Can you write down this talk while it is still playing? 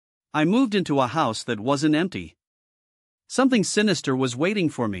I moved into a house that wasn't empty. Something sinister was waiting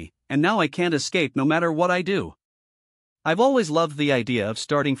for me, and now I can't escape no matter what I do. I've always loved the idea of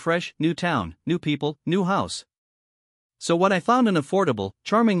starting fresh, new town, new people, new house. So when I found an affordable,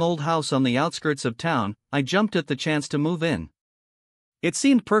 charming old house on the outskirts of town, I jumped at the chance to move in. It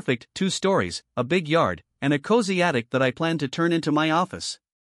seemed perfect, 2 stories, a big yard, and a cozy attic that I planned to turn into my office.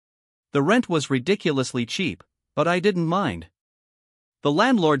 The rent was ridiculously cheap, but I didn't mind. The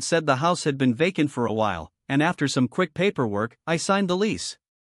landlord said the house had been vacant for a while, and after some quick paperwork, I signed the lease.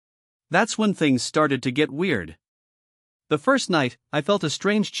 That's when things started to get weird. The first night, I felt a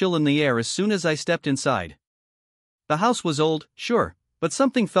strange chill in the air as soon as I stepped inside. The house was old, sure, but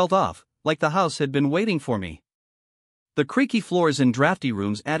something felt off, like the house had been waiting for me. The creaky floors and drafty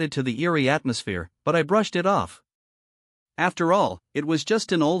rooms added to the eerie atmosphere, but I brushed it off. After all, it was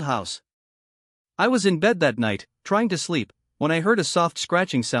just an old house. I was in bed that night, trying to sleep, when I heard a soft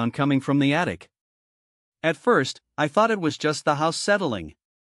scratching sound coming from the attic. At first, I thought it was just the house settling.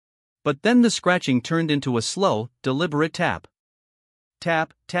 But then the scratching turned into a slow, deliberate tap.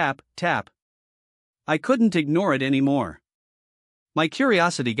 Tap, tap, tap. I couldn't ignore it anymore. My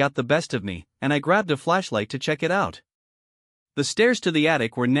curiosity got the best of me, and I grabbed a flashlight to check it out. The stairs to the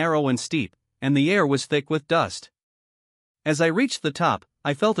attic were narrow and steep, and the air was thick with dust. As I reached the top,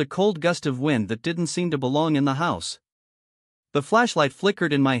 I felt a cold gust of wind that didn't seem to belong in the house. The flashlight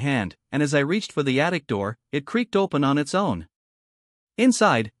flickered in my hand, and as I reached for the attic door, it creaked open on its own.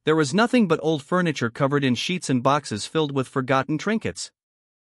 Inside, there was nothing but old furniture covered in sheets and boxes filled with forgotten trinkets.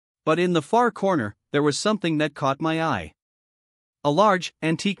 But in the far corner, there was something that caught my eye. A large,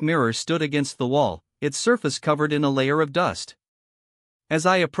 antique mirror stood against the wall, its surface covered in a layer of dust. As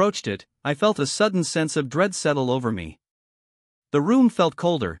I approached it, I felt a sudden sense of dread settle over me. The room felt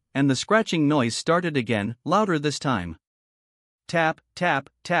colder, and the scratching noise started again, louder this time. Tap, tap,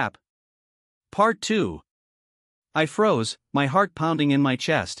 tap. Part 2. I froze, my heart pounding in my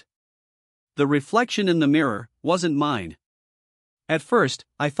chest. The reflection in the mirror wasn't mine. At first,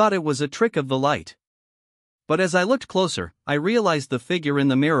 I thought it was a trick of the light. But as I looked closer, I realized the figure in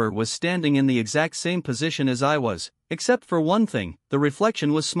the mirror was standing in the exact same position as I was, except for one thing: the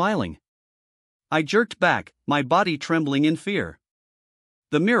reflection was smiling. I jerked back, my body trembling in fear.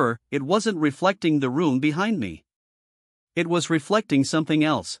 The mirror, it wasn't reflecting the room behind me. It was reflecting something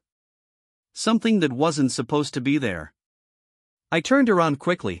else. Something that wasn't supposed to be there. I turned around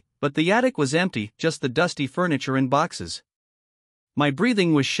quickly, but the attic was empty, just the dusty furniture and boxes. My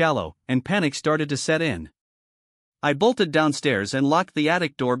breathing was shallow, and panic started to set in. I bolted downstairs and locked the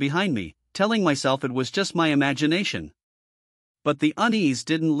attic door behind me, telling myself it was just my imagination. But the unease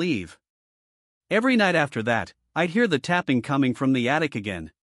didn't leave. Every night after that, I'd hear the tapping coming from the attic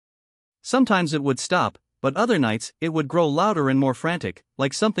again. Sometimes it would stop, but other nights it would grow louder and more frantic,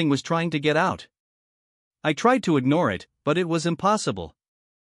 like something was trying to get out. I tried to ignore it, but it was impossible.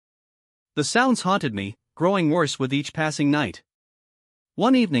 The sounds haunted me, growing worse with each passing night.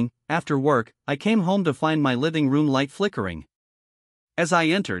 One evening, after work, I came home to find my living room light flickering. As I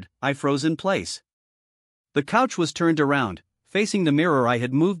entered, I froze in place. The couch was turned around, facing the mirror I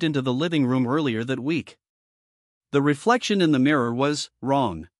had moved into the living room earlier that week. The reflection in the mirror was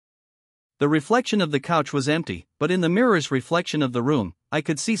wrong. The reflection of the couch was empty, but in the mirror's reflection of the room, I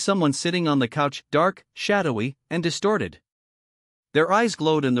could see someone sitting on the couch, dark, shadowy, and distorted. Their eyes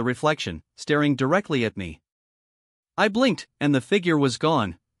glowed in the reflection, staring directly at me. I blinked, and the figure was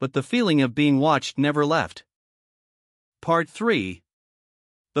gone, but the feeling of being watched never left. Part 3.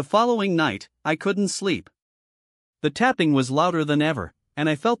 The following night, I couldn't sleep. The tapping was louder than ever, and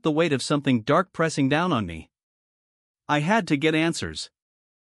I felt the weight of something dark pressing down on me. I had to get answers.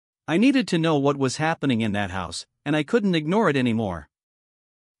 I needed to know what was happening in that house, and I couldn't ignore it anymore.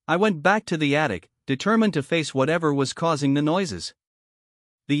 I went back to the attic, determined to face whatever was causing the noises.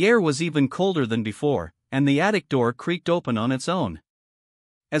 The air was even colder than before, and the attic door creaked open on its own.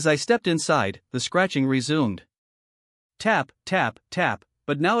 As I stepped inside, the scratching resumed. Tap, tap, tap,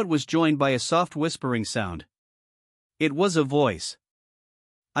 but now it was joined by a soft whispering sound. It was a voice.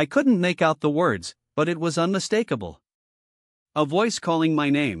 I couldn't make out the words, but it was unmistakable. A voice calling my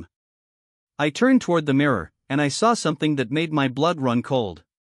name. I turned toward the mirror, and I saw something that made my blood run cold.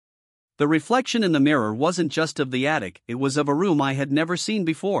 The reflection in the mirror wasn't just of the attic, it was of a room I had never seen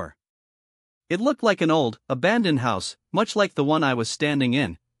before. It looked like an old, abandoned house, much like the one I was standing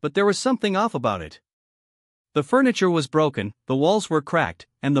in, but there was something off about it. The furniture was broken, the walls were cracked,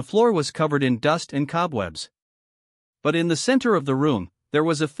 and the floor was covered in dust and cobwebs. But in the center of the room, there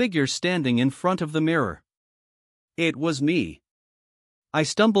was a figure standing in front of the mirror. It was me. I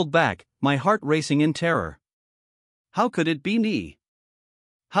stumbled back, my heart racing in terror. How could it be me?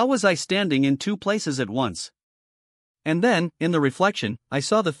 How was I standing in two places at once? And then, in the reflection, I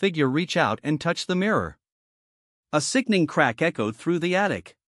saw the figure reach out and touch the mirror. A sickening crack echoed through the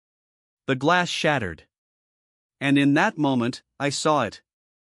attic. The glass shattered. And in that moment, I saw it.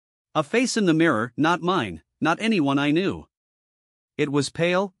 A face in the mirror, not mine, not anyone I knew. It was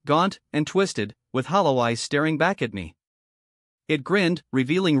pale, gaunt, and twisted, with hollow eyes staring back at me. It grinned,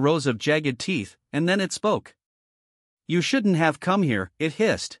 revealing rows of jagged teeth, and then it spoke. "You shouldn't have come here," it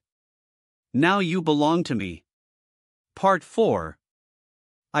hissed. "Now you belong to me." Part 4.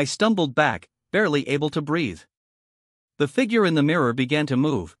 I stumbled back, barely able to breathe. The figure in the mirror began to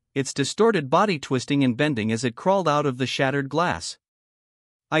move, its distorted body twisting and bending as it crawled out of the shattered glass.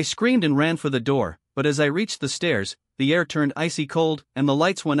 I screamed and ran for the door, but as I reached the stairs, the air turned icy cold and the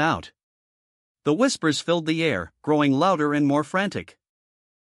lights went out. The whispers filled the air, growing louder and more frantic.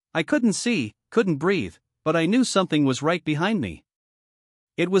 I couldn't see, couldn't breathe, but I knew something was right behind me.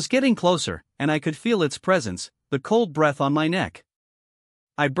 It was getting closer, and I could feel its presence, the cold breath on my neck.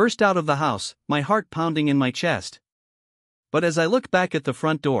 I burst out of the house, my heart pounding in my chest. But as I looked back at the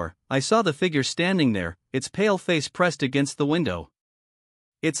front door, I saw the figure standing there, its pale face pressed against the window.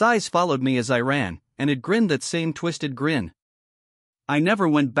 Its eyes followed me as I ran, and it grinned that same twisted grin. I never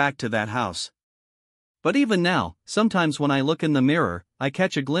went back to that house. But even now, sometimes when I look in the mirror, I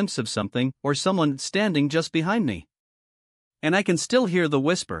catch a glimpse of something or someone standing just behind me. And I can still hear the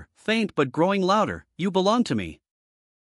whisper, faint but growing louder, "You belong to me."